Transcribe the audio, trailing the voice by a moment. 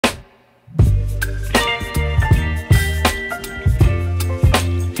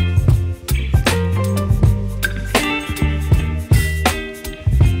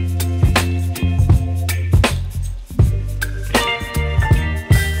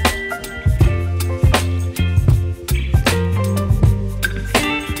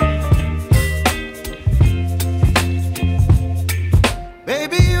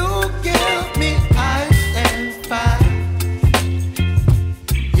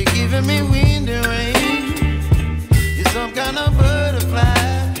giving me wind and rain. You're some kind of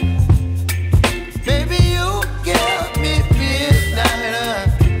butterfly. Baby, you give me midnight.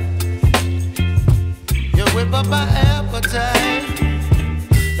 You whip up my appetite.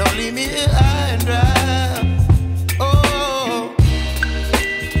 Don't leave me here high and dry. Oh,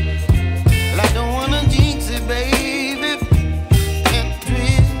 well, I don't wanna jinx it, baby, and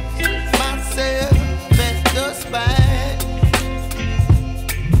twist myself at the spine.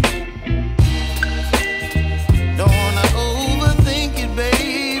 Don't wanna overthink it,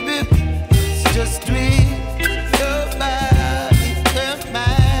 baby. It's just twist your body and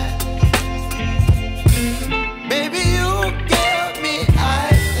mine. Baby, you give me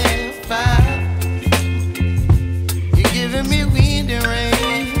ice and fire. You're giving me wind and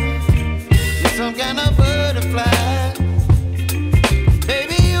rain. You're some kind of butterfly.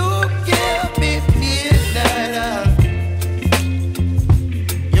 Baby, you give me midnight.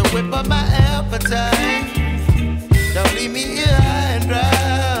 You whip up my appetite. Don't leave me here high and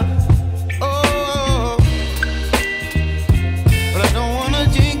dry. Oh, but I don't wanna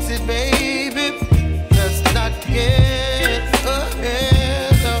jinx it, baby. Let's not get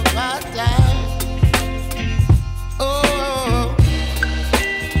ahead of my time. Oh,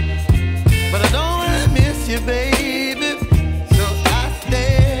 but I don't wanna miss you, baby. So I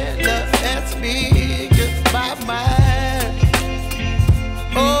stand up and speak just my mind.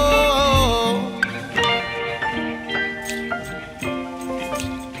 Oh.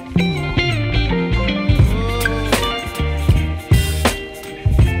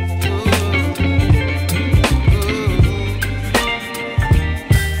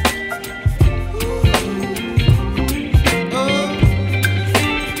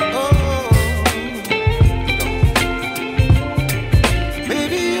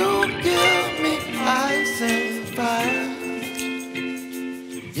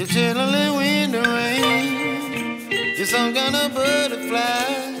 You're chilling wind and rain. You're some kind of butterfly.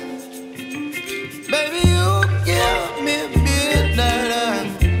 Baby, you give me midnight.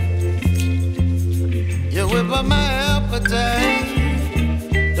 You whip up my appetite.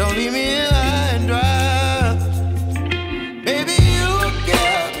 Don't leave me